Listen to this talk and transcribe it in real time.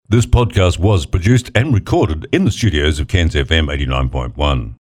This podcast was produced and recorded in the studios of Cairns FM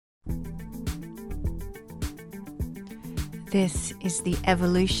 89.1. This is The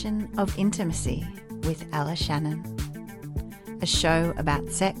Evolution of Intimacy with Ella Shannon, a show about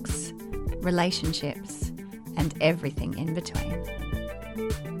sex, relationships, and everything in between.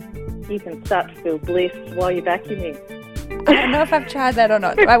 You can start to feel bliss while you're vacuuming. I don't know if I've tried that or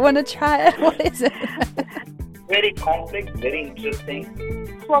not. Do I want to try it? What is it? Very complex, very interesting.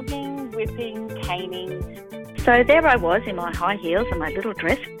 Flogging, whipping, caning. So there I was in my high heels and my little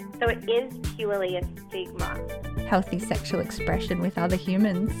dress. So it is purely a stigma. Healthy sexual expression with other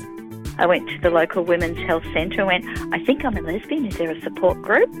humans. I went to the local women's health centre and went, I think I'm a lesbian. Is there a support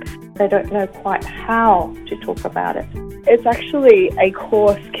group? They don't know quite how to talk about it. It's actually a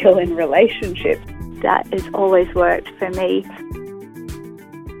core skill in relationships. That has always worked for me.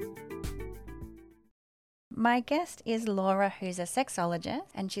 My guest is Laura, who's a sexologist,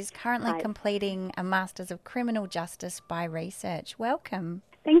 and she's currently completing a Masters of Criminal Justice by Research. Welcome.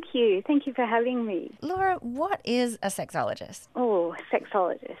 Thank you. Thank you for having me. Laura, what is a sexologist? Oh,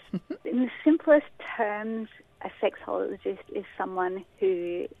 sexologist. In the simplest terms, a sexologist is someone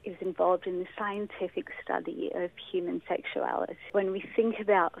who is involved in the scientific study of human sexuality. When we think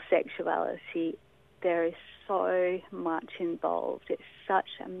about sexuality, there is so much involved. It's such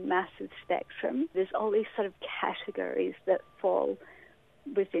a massive spectrum. There's all these sort of categories that fall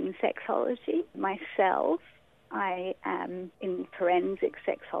within sexology. Myself, I am in forensic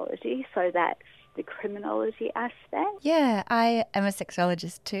sexology, so that's the criminology aspect. Yeah, I am a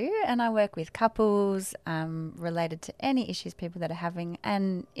sexologist too, and I work with couples related to any issues people that are having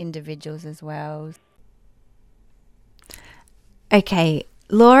and individuals as well. Okay,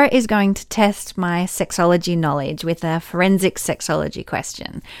 Laura is going to test my sexology knowledge with a forensic sexology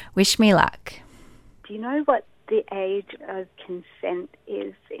question. Wish me luck. Do you know what the age of consent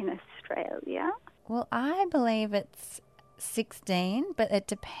is in Australia? Well, I believe it's 16, but it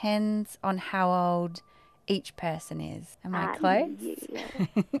depends on how old each person is. Am I close?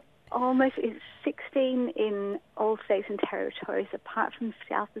 Yeah. Almost. It's 16 in all states and territories apart from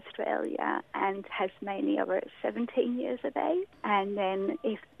South Australia and Tasmania, where it's 17 years of age. And then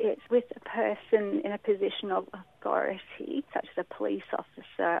if it's with a person in a position of authority, such as a police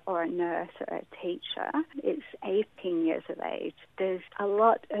officer or a nurse or a teacher, it's 18 years of age. There's a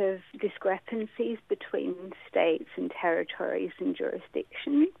lot of discrepancies between states and territories and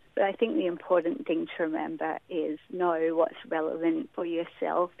jurisdictions. But I think the important thing to remember is know what's relevant for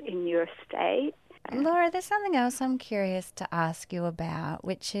yourself in your state. Laura, there's something else I'm curious to ask you about,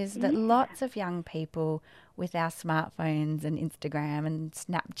 which is that lots of young people with our smartphones and Instagram and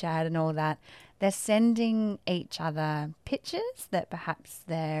Snapchat and all that, they're sending each other pictures that perhaps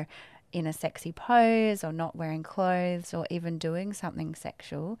they're in a sexy pose or not wearing clothes or even doing something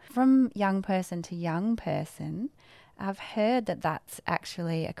sexual. From young person to young person, I've heard that that's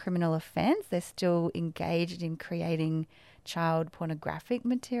actually a criminal offence. They're still engaged in creating child pornographic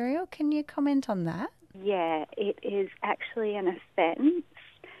material. Can you comment on that? Yeah, it is actually an offence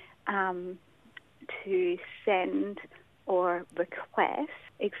to send or request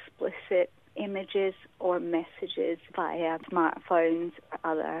explicit images or messages via smartphones or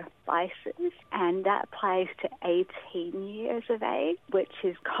other devices, and that applies to 18 years of age, which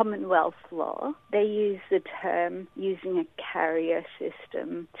is Commonwealth law. They use the term using a carrier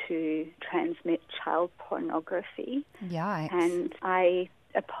system to transmit child pornography. Yikes. And I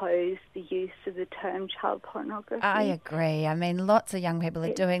oppose the use of the term child pornography. I agree. I mean, lots of young people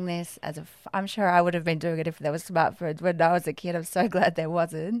are doing this I'm sure I would have been doing it if there was smartphones when I was a kid. I'm so glad there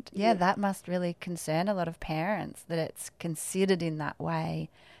wasn't. Yeah, that must really concern a lot of parents, that it's considered in that way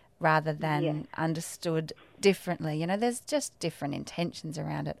rather than understood differently. You know, there's just different intentions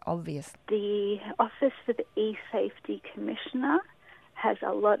around it, obviously. The Office for the E-Safety Commissioner has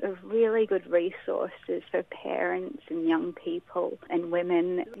a lot of really good resources for parents and young people and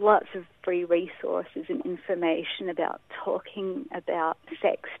women, lots of free resources and information about talking about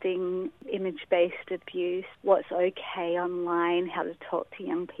sexting, image-based abuse, what's okay online, how to talk to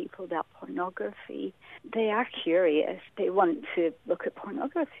young people about pornography. They are curious. They want to look at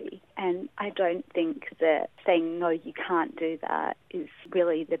pornography. And I don't think that saying, no, you can't do that is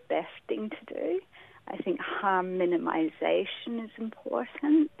really the best thing to do. I think harm minimisation is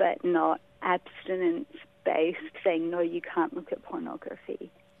important, but not abstinence-based, saying, no, you can't look at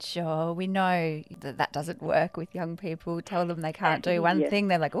pornography. Sure, we know that doesn't work with young people. Tell them they can't do one thing,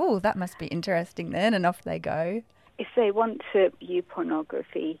 they're like, oh, that must be interesting then, and off they go. If they want to view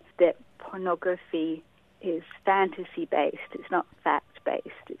pornography, that pornography is fantasy-based, it's not fact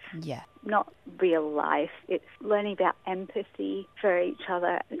based. It's Yeah. not real life. It's learning about empathy for each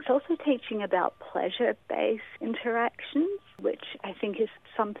other. It's also teaching about pleasure-based interactions, which I think is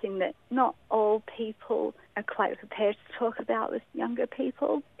something that not all people are quite prepared to talk about with younger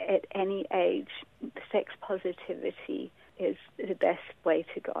people. At any age, sex positivity is the best way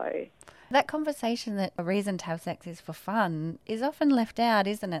to go. That conversation that a reason to have sex is for fun is often left out,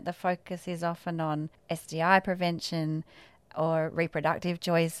 isn't it? The focus is often on STI prevention or reproductive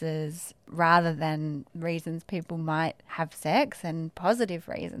choices rather than reasons people might have sex and positive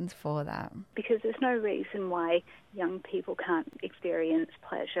reasons for that. Because there's no reason why young people can't experience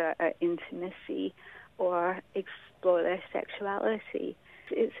pleasure or intimacy or explore their sexuality.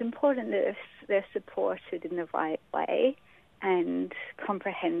 It's important that they're supported in the right way, and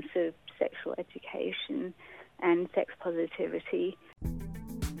comprehensive sexual education and sex positivity.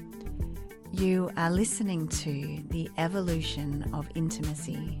 You are listening to The Evolution of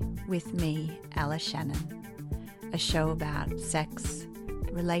Intimacy with me, Alice Shannon, a show about sex,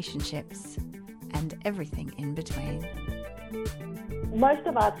 relationships, and everything in between. Most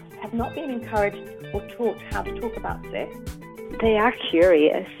of us have not been encouraged or taught how to talk about sex. They are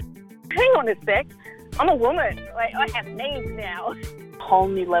curious. Hang on a sec. I'm a woman. I have needs now. Whole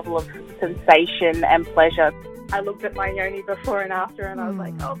new level of sensation and pleasure. I looked at my yoni before and after and I was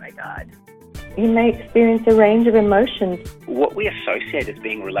like, oh my God. You may experience a range of emotions. What we associate as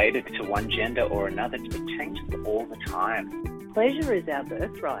being related to one gender or another, it changes all the time. Pleasure is our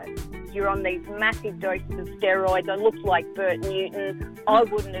birthright. You're on these massive doses of steroids. I look like Bert Newton. I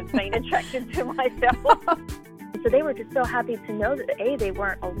wouldn't have been attracted to myself. So they were just so happy to know that A, they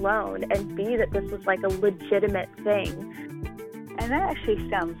weren't alone, and B, that this was like a legitimate thing. And that actually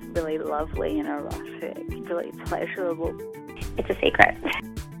sounds really lovely and erotic, really pleasurable. It's a secret.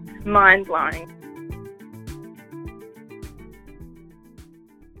 Mind-blowing.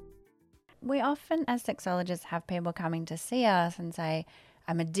 We often, as sexologists, have people coming to see us and say,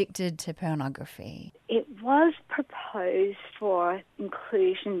 I'm addicted to pornography. It was proposed for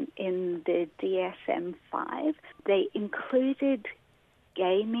inclusion in the DSM-5. They included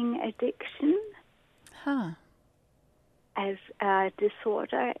gaming addiction as a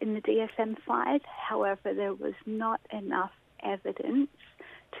disorder in the DSM-5. However, there was not enough evidence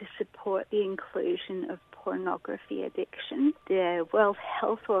to support the inclusion of pornography addiction. The World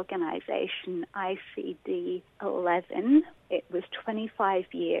Health Organization, ICD-11, it was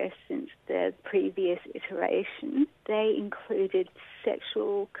 25 years since the previous iteration. They included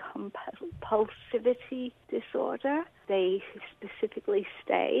sexual compulsivity disorder. They specifically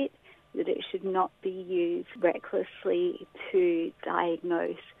state that it should not be used recklessly to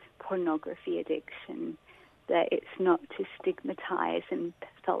diagnose pornography addiction, that it's not to stigmatize and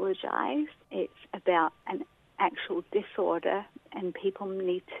pathologize. It's about an actual disorder, and people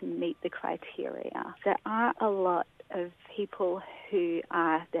need to meet the criteria. There are a lot of people who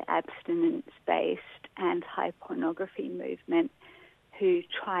are the abstinence-based anti-pornography movement who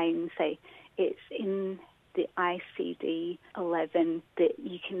try and say it's in the ICD-11 that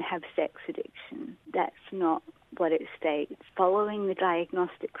you can have sex addiction. That's not what it states. Following the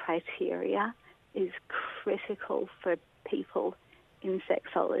diagnostic criteria is critical for people in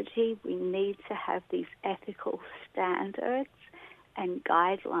sexology. We need to have these ethical standards and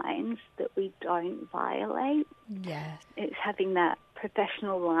guidelines that we don't violate. Yes. It's having that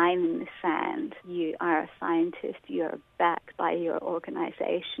professional line in the sand. You are a scientist, you're backed by your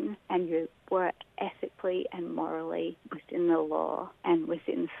organization, and you work ethically and morally within the law and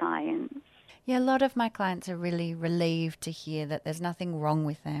within science. Yeah, a lot of my clients are really relieved to hear that there's nothing wrong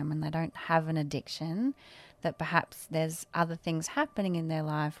with them and they don't have an addiction, that perhaps there's other things happening in their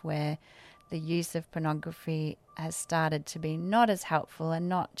life where the use of pornography has started to be not as helpful and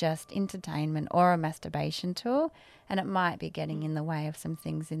not just entertainment or a masturbation tool, and it might be getting in the way of some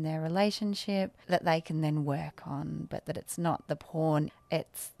things in their relationship that they can then work on, but that it's not the porn,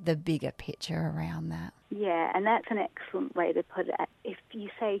 it's the bigger picture around that. Yeah, and that's an excellent way to put it. If you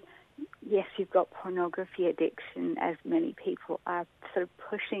say, yes, you've got pornography addiction, as many people are sort of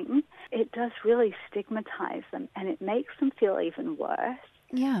pushing, it does really stigmatize them and it makes them feel even worse.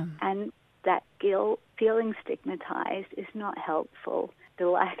 Yeah. And that guilt, feeling stigmatized, is not helpful. The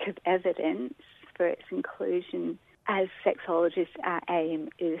lack of evidence for its inclusion. As sexologists, our aim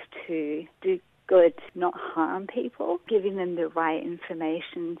is to do good, not harm people, giving them the right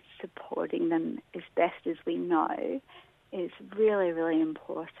information, supporting them as best as we know is really, really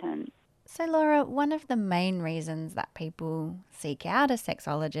important. So, Laura, one of the main reasons that people seek out a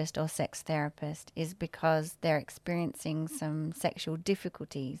sexologist or sex therapist is because they're experiencing some sexual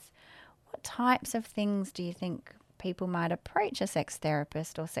difficulties. What types of things do you think people might approach a sex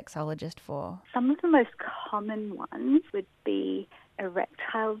therapist or sexologist for? Some of the most common ones would be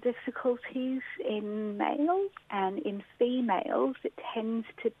erectile difficulties in males, and in females it tends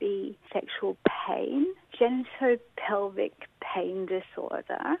to be sexual pain. Genitopelvic pain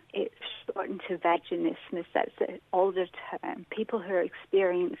disorder, it's shortened to vaginismus, that's an older term. People who are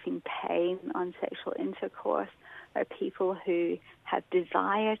experiencing pain on sexual intercourse are people who have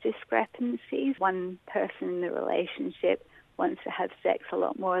desire discrepancies. One person in the relationship wants to have sex a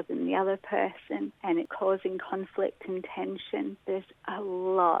lot more than the other person, and it causing conflict and tension. There's a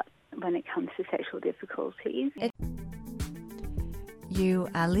lot when it comes to sexual difficulties. You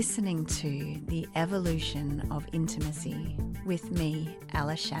are listening to The Evolution of Intimacy with me,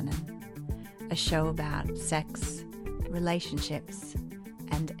 Ella Shannon, a show about sex, relationships,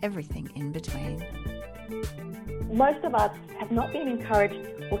 and everything in between. Most of us have not been encouraged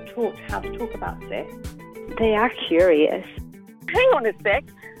or taught how to talk about sex. They are curious. Hang on a sec.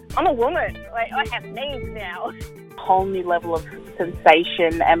 I'm a woman. I have needs now. Whole new level of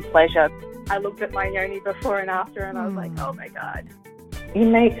sensation and pleasure. I looked at my yoni before and after and I was like, oh my God. You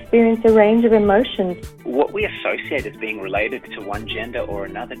may experience a range of emotions. What we associate as being related to one gender or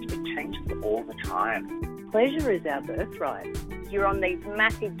another, it changes all the time. Pleasure is our birthright. You're on these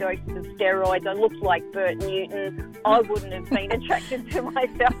massive doses of steroids. I looked like Bert Newton. I wouldn't have been attracted to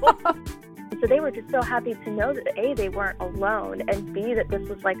myself. So they were just so happy to know that A, they weren't alone, and B, that this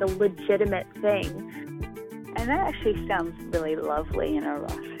was like a legitimate thing. And that actually sounds really lovely and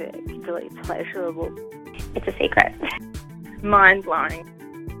erotic, really pleasurable. It's a secret. Mind-blowing.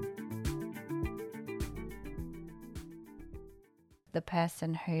 The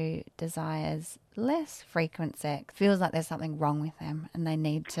person who desires less frequent sex feels like there's something wrong with them and they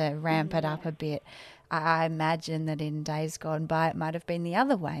need to ramp it up a bit. I imagine that in days gone by it might have been the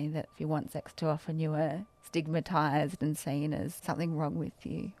other way, that if you want sex too often you were stigmatised and seen as something wrong with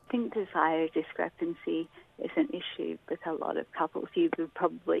you. I think desire discrepancy is an issue with a lot of couples. You would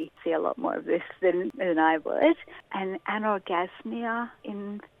probably see a lot more of this than I would. And anorgasmia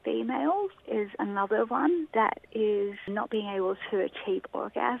in females is another one, that is not being able to achieve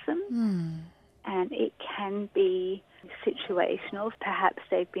orgasm. And it can be situational. Perhaps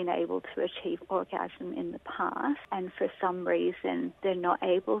they've been able to achieve orgasm in the past and for some reason they're not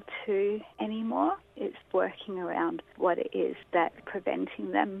able to anymore. It's working around what it is that's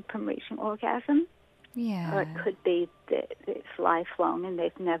preventing them from reaching orgasm. Yeah. Or it could be that it's lifelong and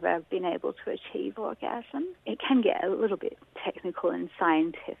they've never been able to achieve orgasm. It can get a little bit technical and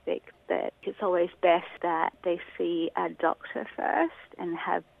scientific, but it's always best that they see a doctor first and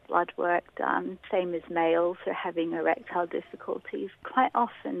have blood work done, same as males are having erectile difficulties. Quite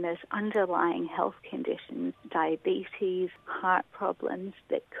often there's underlying health conditions, diabetes, heart problems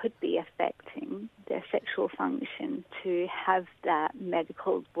that could be affecting their sexual function. To have that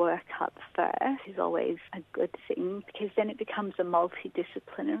medical workup first is always a good thing, because then it becomes a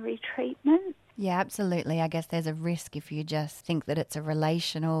multidisciplinary treatment. Yeah, absolutely. I guess there's a risk if you just think that it's a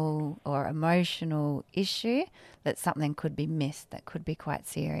relational or emotional issue, that something could be missed that could be quite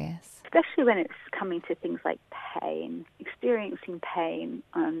serious. Especially when it's coming to things like pain. Experiencing pain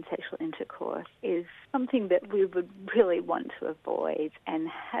on sexual intercourse is something that we would really want to avoid, and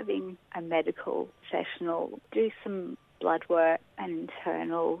having a medical professional do some blood work and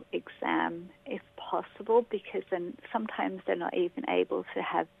internal exam if possible, because then sometimes they're not even able to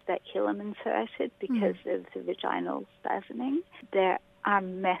have speculum inserted because of the vaginal spasming. There are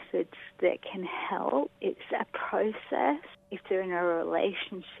methods that can help. It's a process. If they're in a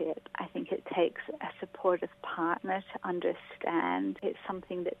relationship, I think it takes a supportive partner to understand it's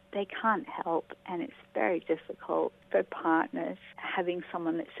something that they can't help, and it's very difficult for partners. Having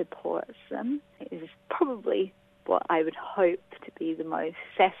someone that supports them is probably what I would hope to be the most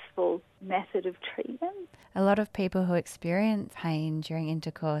successful method of treatment. A lot of people who experience pain during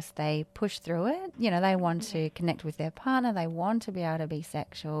intercourse, they push through it. You know, they want to connect with their partner, they want to be able to be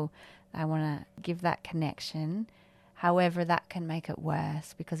sexual, they want to give that connection. However, that can make it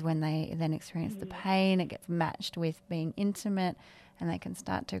worse, because when they then experience the pain, it gets matched with being intimate, and they can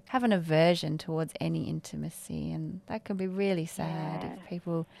start to have an aversion towards any intimacy, and that can be really sad if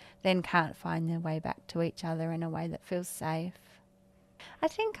people then can't find their way back to each other in a way that feels safe. I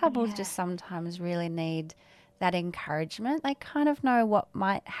think couples just sometimes really need that encouragement. They kind of know what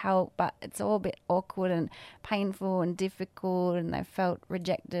might help, but it's all a bit awkward and painful and difficult, and they felt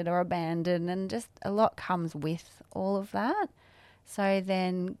rejected or abandoned, and just a lot comes with all of that. So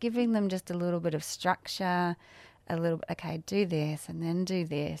then giving them just a little bit of structure, a little bit, okay, do this and then do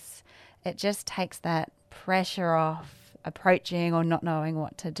this, it just takes that pressure off approaching or not knowing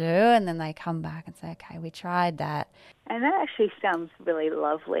what to do, and then they come back and say, okay, we tried that. And that actually sounds really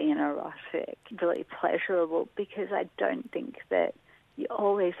lovely and erotic, really pleasurable, because I don't think that you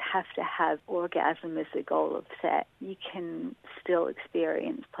always have to have orgasm as the goal of sex. You can still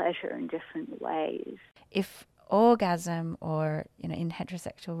experience pleasure in different ways. If orgasm or, in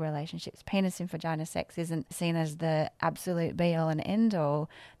heterosexual relationships, penis and vagina sex isn't seen as the absolute be-all and end-all,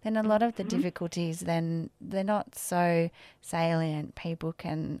 then a lot of the difficulties, then they're not so salient. People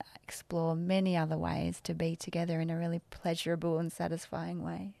can explore many other ways to be together in a really pleasurable and satisfying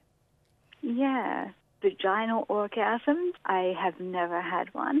way. Yeah. Vaginal orgasms, I have never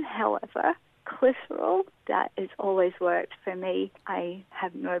had one. However, clitoral, that has always worked for me. I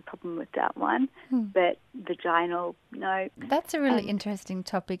have no problem with that one. But vaginal, no. That's a really interesting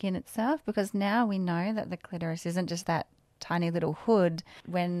topic in itself, because now we know that the clitoris isn't just that tiny little hood.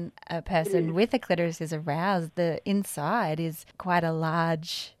 When a person with a clitoris is aroused, the inside is quite a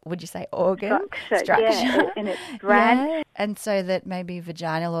large, would you say, organ? Structure. Yeah, and it's branched. Yeah. And so that maybe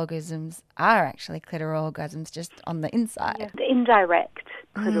vaginal orgasms are actually clitoral orgasms, just on the inside. Yeah. The indirect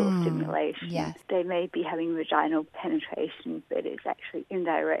clitoral stimulation. Yes. They may be having vaginal penetration, but it's actually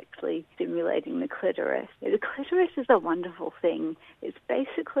indirectly stimulating the clitoris. The clitoris is a wonderful thing. It's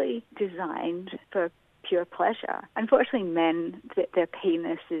basically designed for pure pleasure. Unfortunately, men, their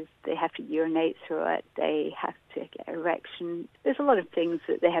penises, they have to urinate through it, they have to get erection. There's a lot of things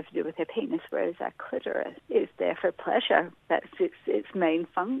that they have to do with their penis, whereas our clitoris is there for pleasure. That's its main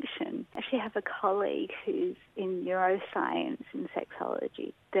function. I actually have a colleague who's in neuroscience and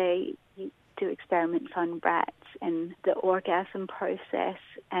sexology. They do experiments on rats and the orgasm process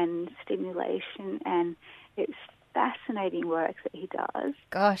and stimulation, and it's fascinating work that he does.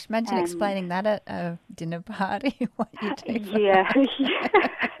 Gosh, imagine explaining that at a dinner party, what you do. Yeah.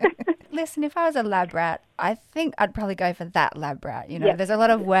 Listen, if I was a lab rat, I think I'd probably go for that lab rat. There's a lot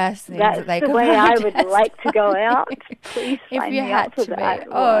of worse things that they could That's the way I would like to go out. Please sign me up for that.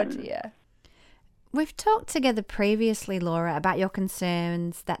 Oh, dear. We've talked together previously, Laura, about your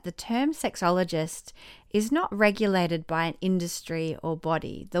concerns that the term sexologist is not regulated by an industry or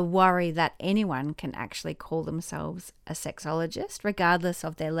body, the worry that anyone can actually call themselves a sexologist, regardless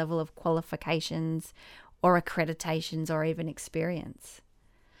of their level of qualifications or accreditations or even experience.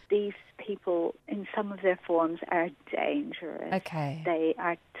 These people, in some of their forms, are dangerous. Okay. They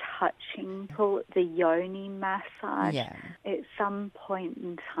are touching the yoni massage. Yeah. At some point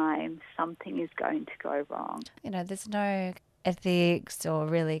in time, something is going to go wrong. There's no ethics or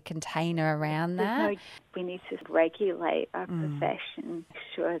really container around that. We need to regulate our profession, make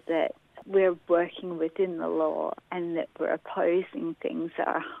sure that we're working within the law and that we're opposing things that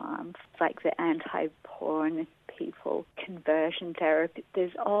are harmful, like the anti-porn people, conversion therapy.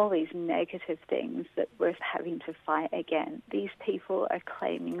 There's all these negative things that we're having to fight against. These people are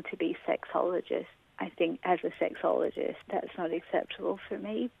claiming to be sexologists. I think as a sexologist, that's not acceptable for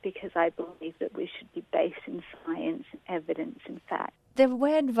me, because I believe that we should be based in science, evidence, and fact. The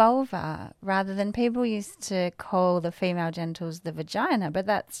word vulva, rather than people used to call the female genitals the vagina, but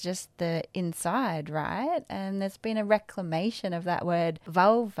that's just the inside, right? And there's been a reclamation of that word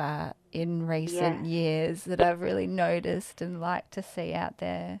vulva in recent years that I've really noticed and like to see out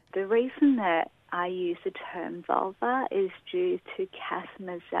there. The reason that I use the term vulva is due to Cass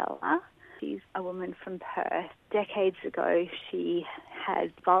Mazzella. She's a woman from Perth. Decades ago, she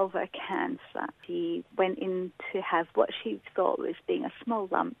had vulvar cancer. She went in to have what she thought was being a small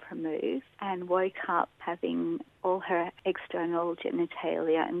lump removed and woke up having all her external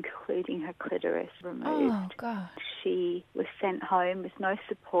genitalia, including her clitoris, removed. Oh, gosh. She was sent home with no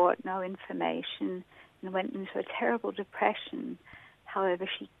support, no information, and went into a terrible depression. However,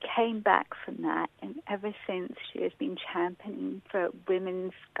 she came back from that, and ever since she has been championing for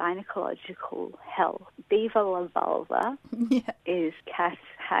women's gynecological health. Viva la vulva is Cass'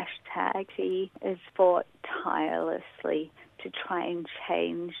 hashtag. She has fought tirelessly to try and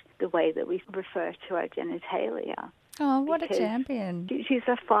change the way that we refer to our genitalia. Oh, what a champion. She's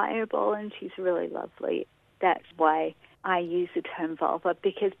a fireball and she's really lovely. That's why I use the term vulva,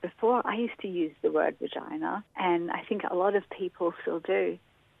 because before I used to use the word vagina, and I think a lot of people still do.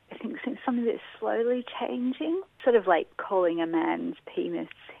 I think something that's slowly changing, sort of like calling a man's penis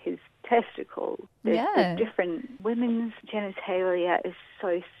his testicle. There's different. Women's genitalia is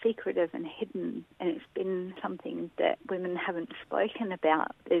so secretive and hidden, and it's been something that women haven't spoken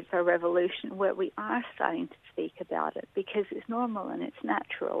about. There's a revolution where we are starting to speak about it because it's normal and it's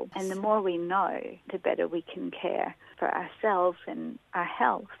natural. And the more we know, the better we can care for ourselves and our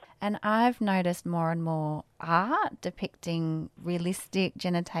health. And I've noticed more and more art depicting realistic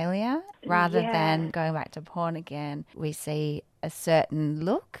genitalia rather than going back to porn again. We see a certain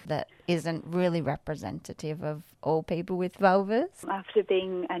look that isn't really representative of all people with vulvas. After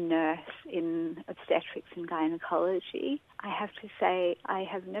being a nurse in obstetrics and gynecology, I have to say I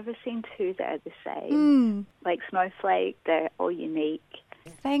have never seen two that are the same. Like Snowflake, they're all unique.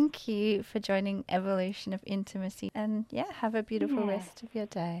 Thank you for joining Evolution of Intimacy, and have a beautiful rest of your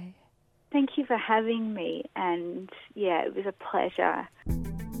day. Thank you for having me, and it was a pleasure.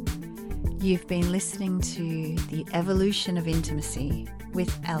 You've been listening to The Evolution of Intimacy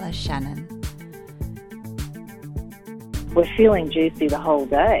with Ella Shannon. We're feeling juicy the whole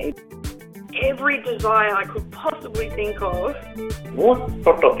day. Every desire I could possibly think of. What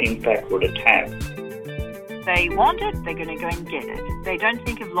sort of impact would it have? They want it, they're going to go and get it. They don't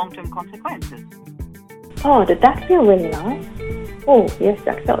think of long-term consequences. Oh, did that feel really nice? Oh, yes,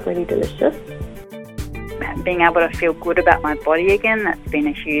 that felt really delicious. Being able to feel good about my body again, that's been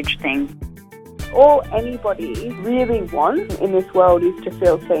a huge thing. All anybody really wants in this world is to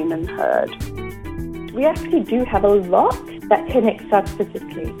feel seen and heard. We actually do have a lot that connects us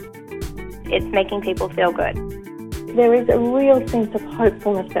physically. It's making people feel good. There is a real sense of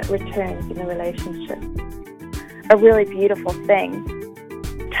hopefulness that returns in a relationship. A really beautiful thing.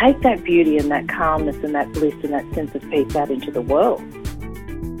 Take that beauty and that calmness and that bliss and that sense of peace out into the world.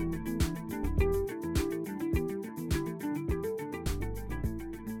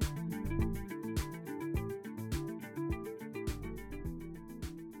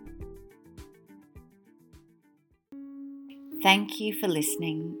 Thank you for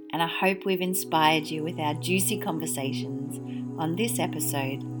listening, and I hope we've inspired you with our juicy conversations on this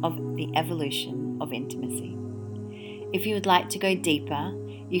episode of The Evolution of Intimacy. If you would like to go deeper,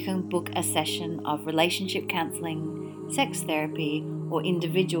 you can book a session of relationship counselling, sex therapy, or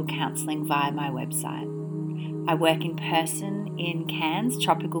individual counselling via my website. I work in person in Cairns,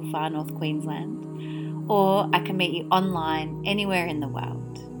 tropical far north Queensland, or I can meet you online anywhere in the world.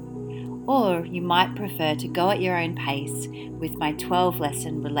 Or you might prefer to go at your own pace with my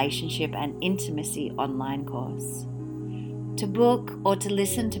 12-lesson relationship and intimacy online course. To book or to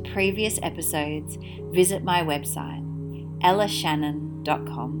listen to previous episodes, visit my website,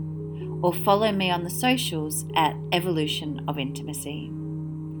 ellashannon.com, or follow me on the socials at Evolution of Intimacy.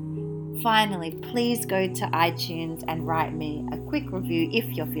 Finally, please go to iTunes and write me a quick review if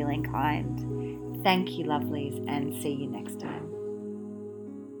you're feeling kind. Thank you, lovelies, and see you next time.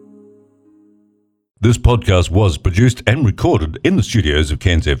 This podcast was produced and recorded in the studios of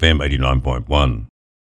Cairns FM 89.1.